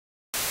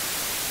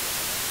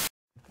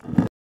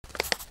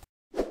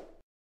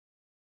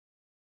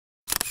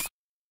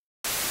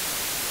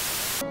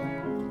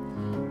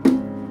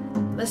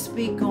let's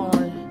speak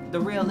on the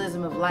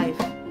realism of life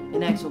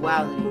in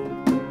actuality.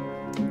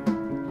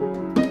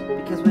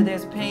 Because where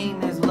there's pain,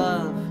 there's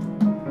love.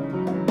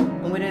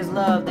 And where there's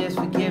love, there's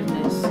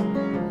forgiveness.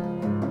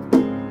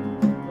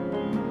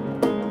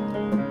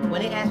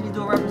 When they ask me,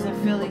 do I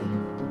represent Philly?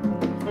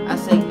 I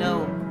say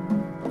no.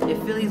 If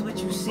Philly is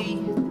what you see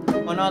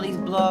on all these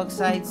blog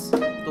sites,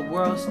 the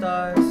world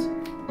stars,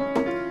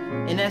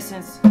 in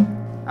essence,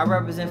 I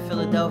represent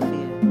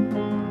Philadelphia.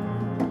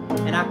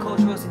 And our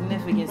cultural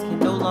significance can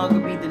no longer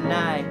be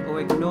denied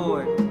or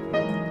ignored.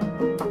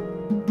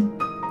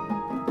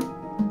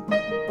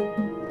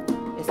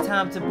 It's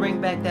time to bring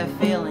back that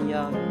feeling,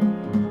 y'all.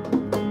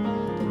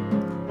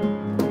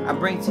 I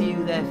bring to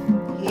you that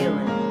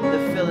healing,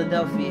 the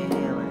Philadelphia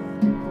healing.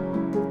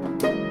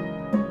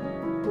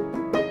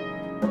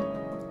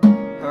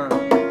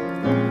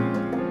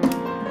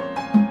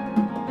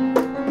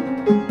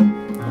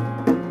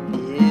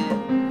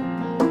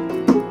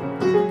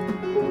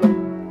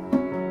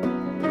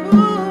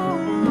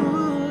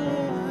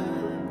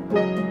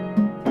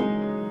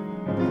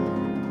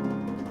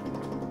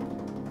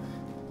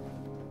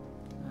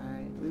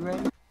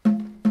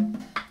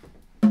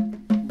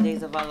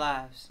 Days of our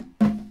lives.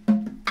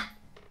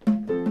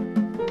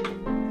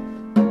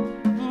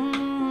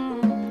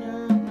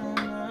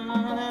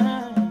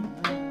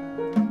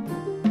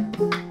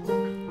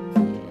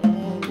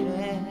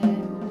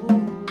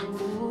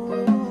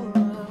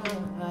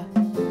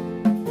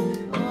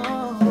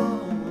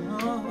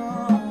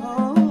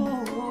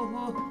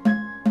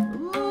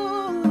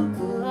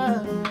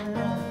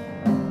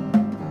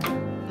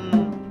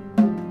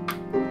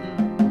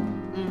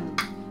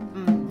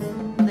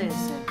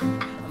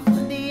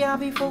 I'll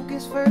be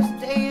focused first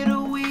day of the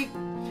week.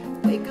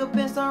 Wake up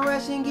and start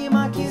rushing, get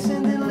my kiss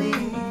and then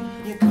leave.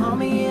 You call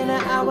me in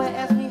an hour,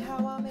 ask me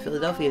how I made.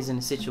 Philadelphia is in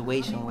a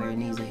situation where it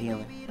needs a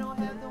healing.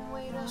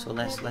 So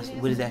let's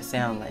what does that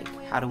sound like?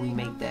 How do we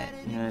make that?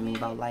 You know what I mean?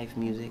 About life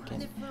music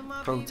and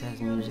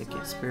protest music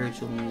and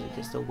spiritual music,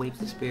 just to wake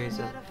the spirits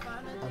up.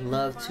 I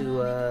love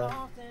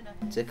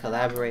to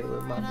collaborate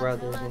with my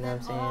brothers, you know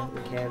what I'm saying?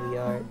 With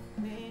Caviar.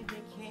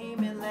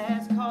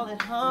 Let's call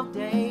it hump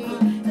day.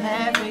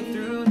 Halfway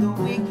through the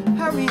week,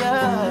 hurry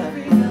up.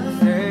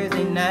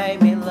 Thursday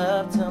night, make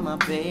love to my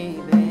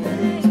baby.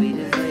 Sweet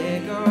as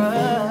liquor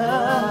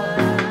up.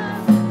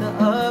 The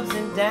ups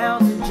and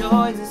downs, the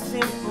joys, the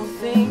simple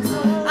things.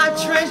 I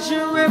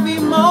treasure every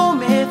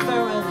moment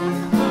thoroughly.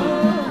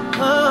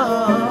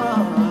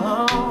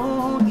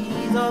 Oh,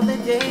 these are the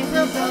days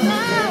of the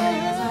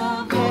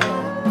life.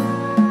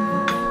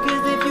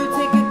 Cause if you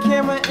take a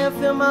camera and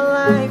film my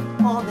life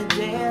on the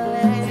daily,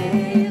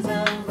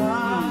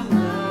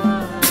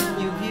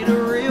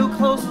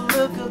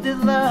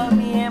 love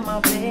me and my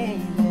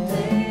baby.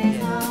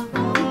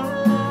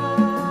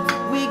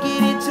 We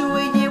get into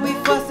it, yeah, we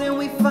fuss and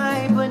we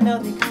fight, but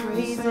nothing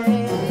crazy.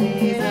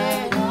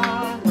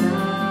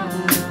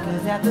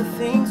 Cause after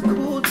things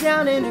cool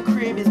down in the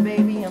crib, is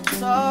baby, I'm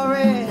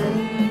sorry. Put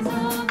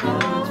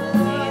your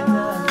hands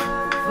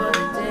up for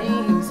the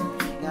days.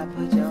 Gotta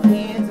put your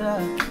hands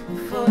up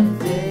for the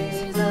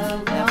days. Gotta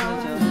put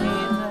your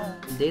hands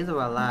up. The Days of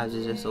Our Lives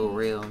is just so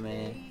real,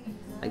 man.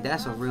 Like,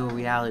 that's a real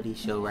reality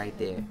show right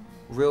there.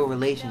 Real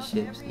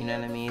relationships, you know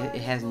what I mean?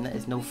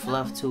 It's no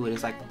fluff to it.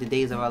 It's like the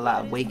days of our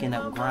life, waking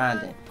up,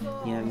 grinding, you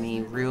know what I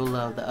mean? Real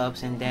love, the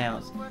ups and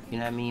downs, you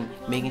know what I mean?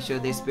 Making sure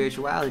there's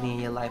spirituality in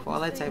your life, all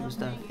that type of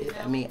stuff.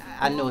 I mean,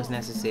 I know it's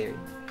necessary,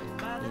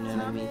 you know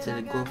what I mean? To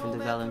the growth and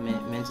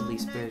development, mentally,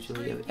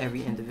 spiritually, of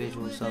every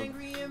individual. So,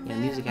 yeah,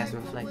 music has to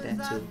reflect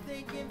that too.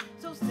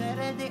 So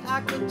Saturday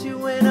I cooked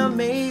you an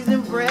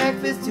amazing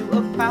breakfast to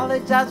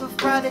apologize for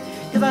Friday,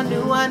 cause I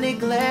knew I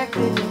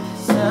neglected you.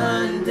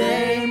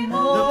 Sunday morning,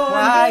 the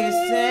choir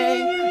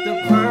sang the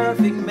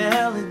perfect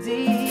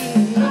melody,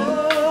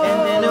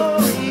 and then a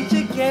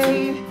preacher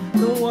gave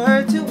the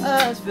word to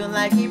us. Feel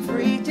like he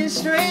preaching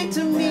straight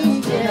to me,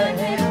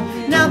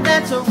 yeah. Now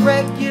that's a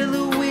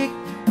regular week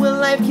where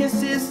life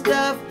consists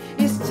of.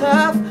 It's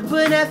tough,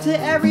 but after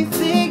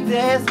everything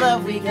there's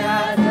love. We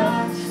got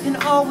us, and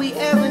all we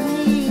ever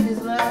need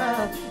is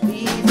love.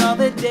 These are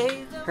the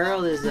days.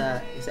 h.u.r.l is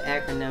an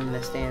acronym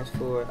that stands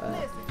for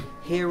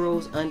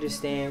Heroes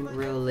Understand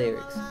Real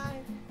Lyrics,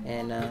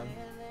 and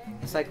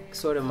it's like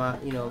sort of my,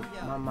 you know,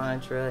 my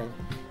mantra. And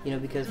you know,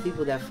 because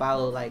people that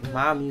follow like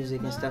my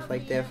music and stuff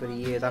like that for the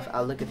years,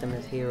 I look at them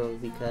as heroes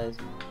because,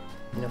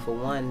 you know, for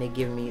one, they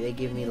give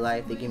me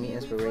life, they give me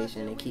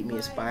inspiration, they keep me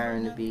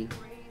aspiring to be,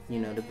 you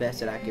know, the best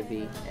that I could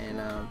be. And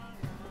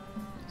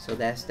so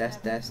that's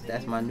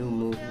my new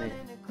movement.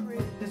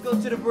 Let's go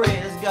to the bridge.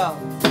 Let's go.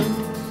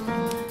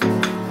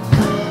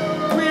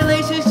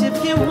 Relationships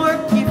can work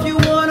if you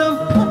want them.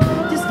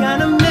 Just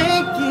gotta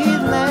make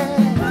it last.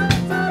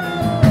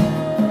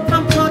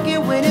 I'm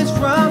talking when it's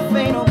rough,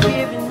 ain't no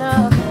giving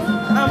up.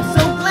 I'm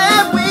so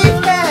glad we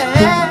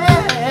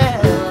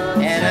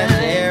can. And a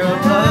share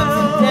of ups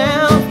and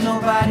downs.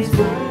 Nobody's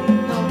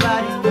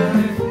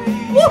perfect.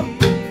 Woo!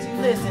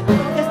 Listen,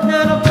 it's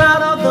not about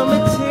all the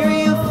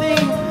material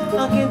things.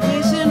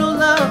 Unconditional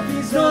love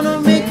is gonna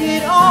make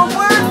it all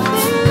worth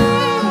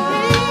it.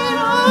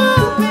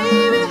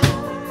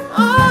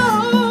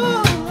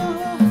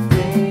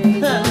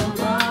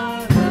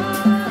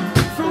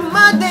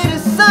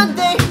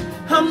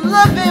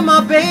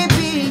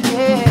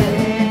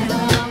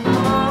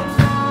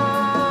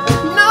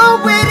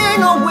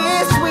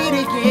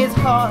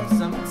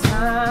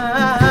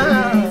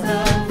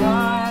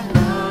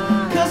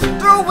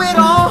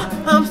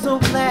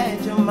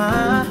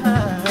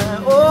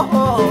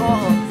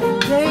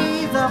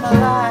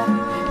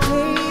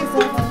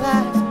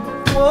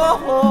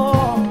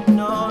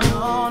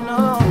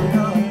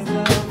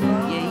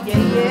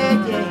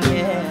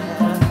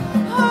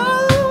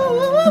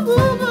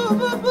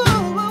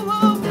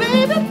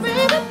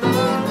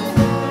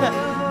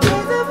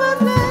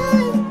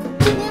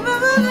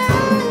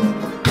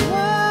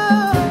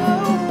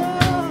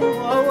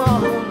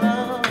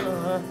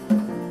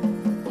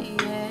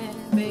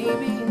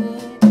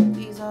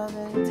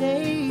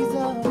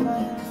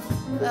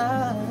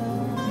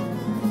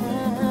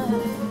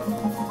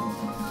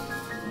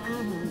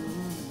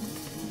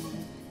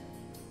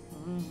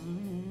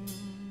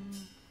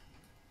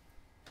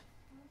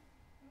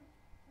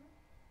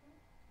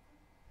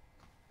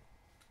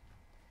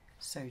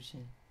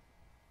 Searching.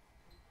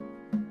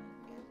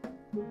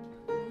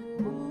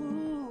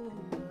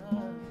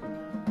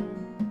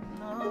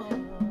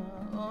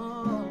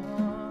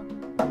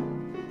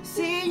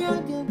 See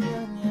you give me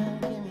a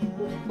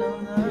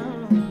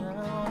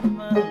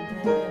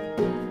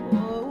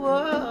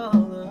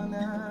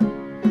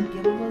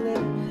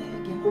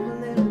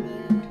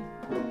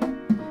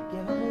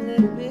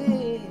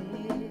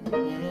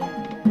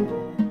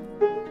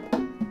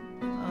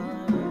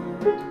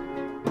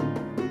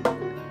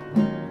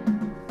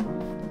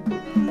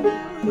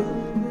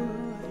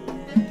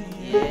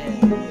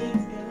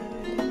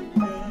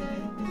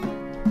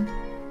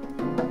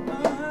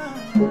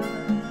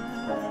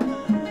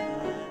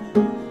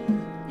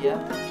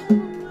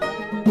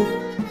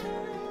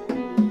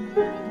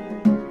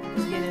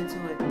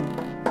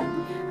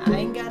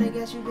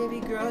You, baby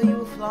girl, you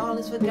were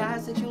flawless. For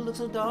guys that you look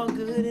so darn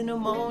good in the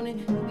morning.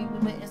 You be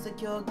with my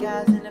insecure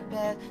guys in the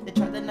past that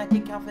try to knock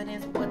your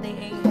confidence, but they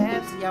ain't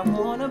have. See, I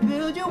wanna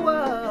build you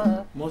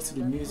up. Most of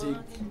the music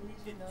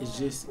is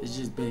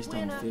just based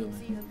on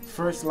feeling.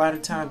 First, a lot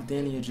of times,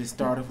 Danny will just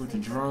start off with the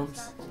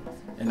drums,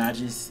 and I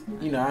just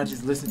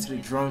listen to the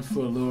drums for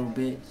a little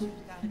bit,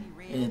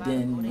 and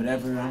then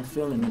whatever I'm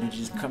feeling, it'll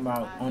just come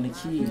out on the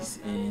keys,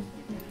 and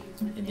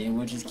then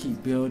we'll just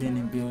keep building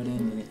and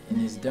building,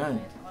 and it's done.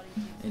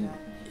 And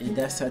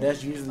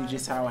that's usually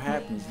just how it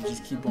happens. You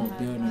just keep on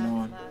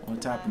building on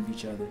top of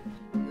each other.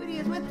 Beauty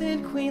is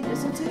within, queen.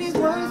 Listen to these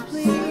words,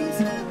 please.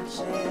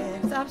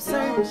 Stop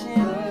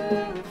searching.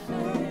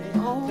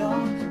 Oh,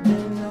 don't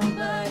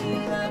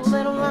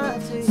let them lie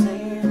to you.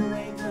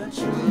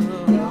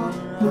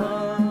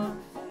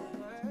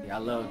 I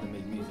love to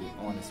make music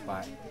on the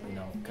spot, you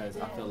know, because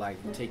I feel like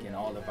you're taking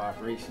all the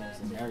vibrations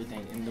and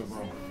everything in the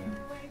room, you know?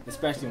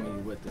 Especially when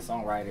you're with the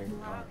songwriter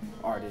or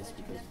artist,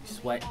 because you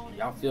sweat,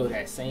 y'all feel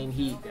that same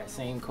heat, that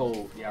same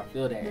cold, y'all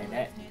feel that, and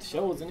that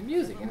shows in the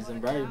music, and it's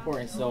very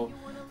important. So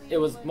it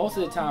was, most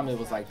of the time it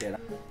was like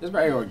that. It's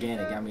very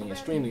organic, I mean,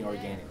 extremely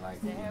organic,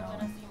 like, you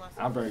know,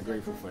 I'm very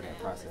grateful for that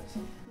process.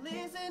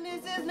 Listen,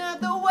 this is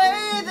not the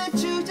way that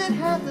you should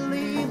have to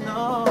leave,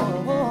 no.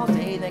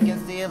 Shade and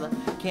concealer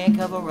can't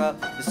cover up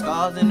the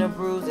scars and the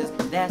bruises.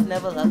 That's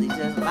never lovely,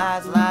 just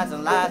lies, lies,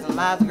 and lies, and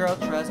lies, girl,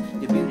 trust.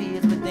 Your beauty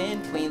is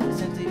within, queen,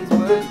 listen to these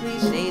words,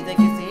 please. Shades and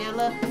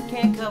concealer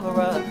can't cover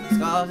up the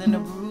scars and the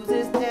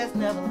bruises. That's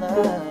never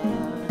love.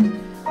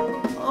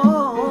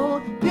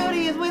 Oh,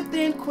 beauty is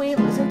within, queen,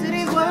 listen to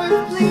these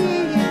words,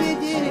 please.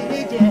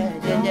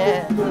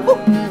 Yeah. Woo.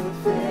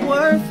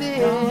 Worth it.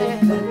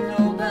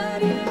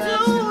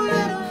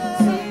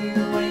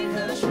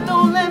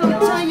 Don't let them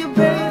tell you,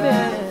 baby.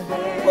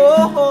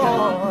 Oh.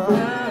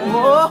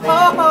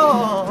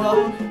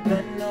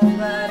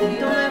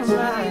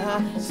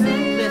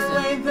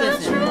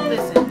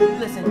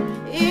 Listen.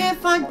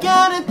 If I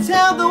gotta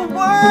tell the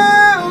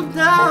world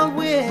I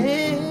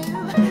will,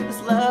 this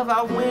love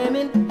our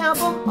women help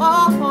them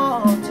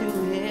all to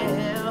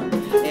heal.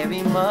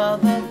 Every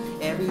mother,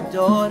 every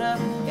daughter,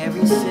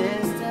 every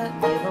sister,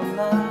 give them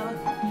love.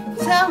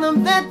 Tell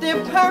them that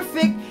they're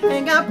perfect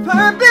and got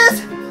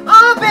purpose.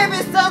 Oh,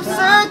 baby, stop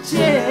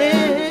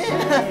searching.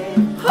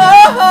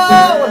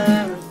 Oh,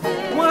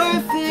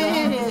 worth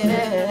it.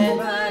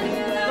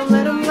 Don't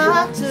let them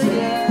lie to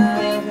you.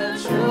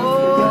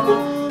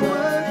 Oh,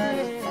 worth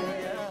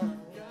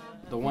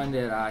it. The one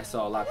that I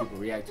saw a lot of people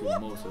react to the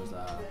most was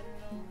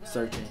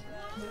Searching.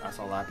 I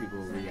saw a lot of people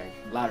react,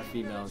 a lot of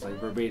females, like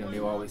verbatim, they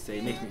would always say,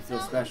 it makes me feel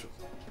special.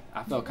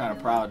 I felt kind of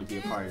proud to be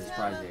a part of this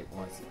project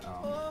once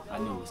I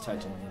knew it was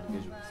touching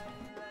individuals.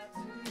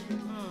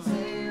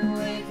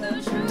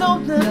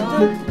 Don't let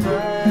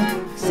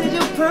them say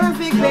you're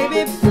perfect,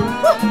 baby,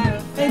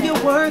 and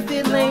you're worth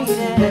it, lady.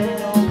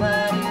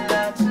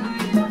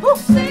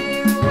 Say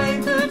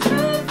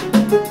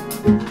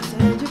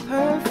you're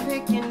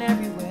perfect in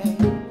every way.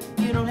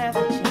 You don't have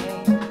to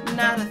change,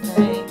 not a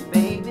thing,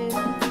 baby.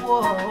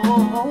 Whoa.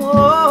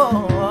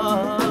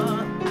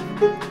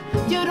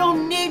 You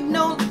don't need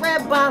no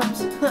red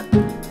bottoms,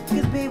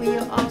 cause baby,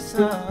 you're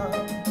awesome.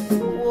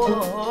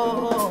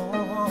 Whoa.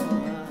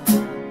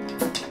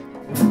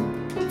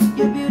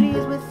 Your beauty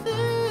is within.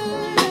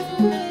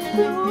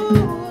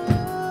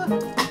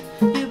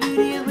 Your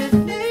beauty is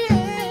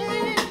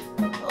within.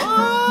 Oh.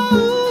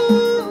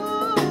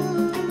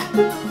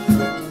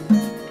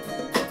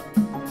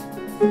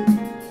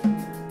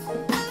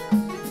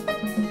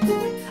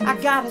 I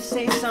gotta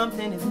say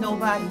something if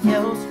nobody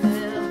else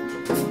will.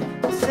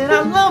 I said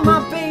I love my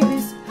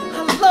babies, I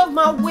love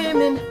my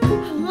women, I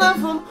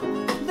love them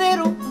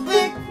little,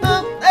 big,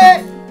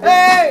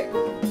 hey.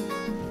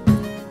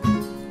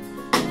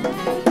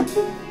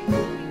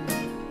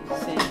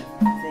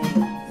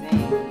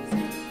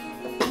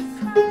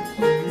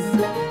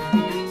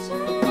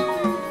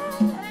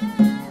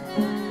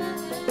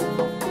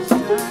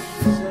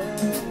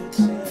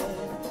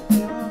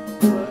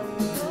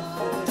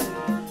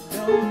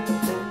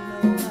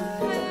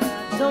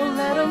 Don't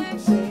let them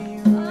say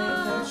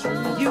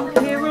you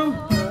hear them.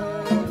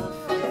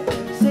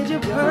 Said you're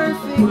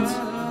perfect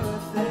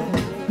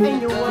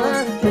and you're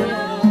worth it.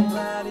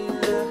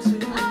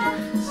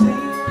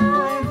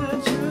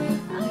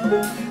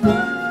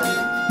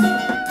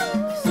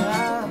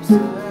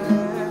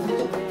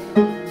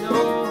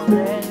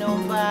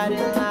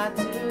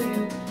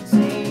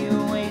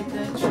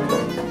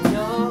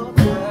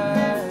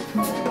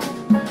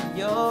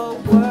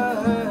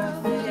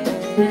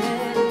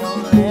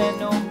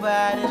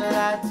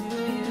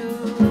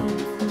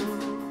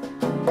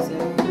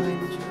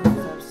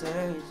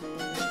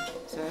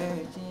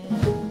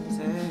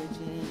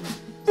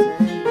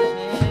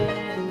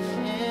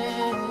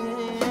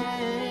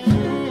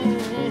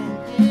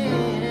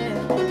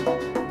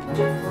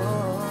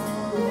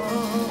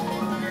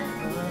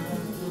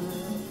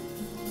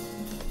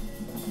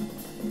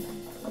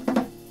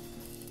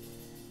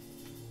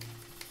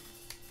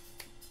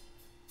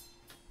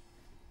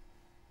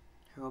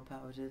 Girl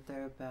power to the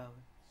third power.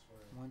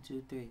 1,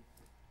 2, 3.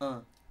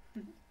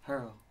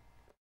 Hurl.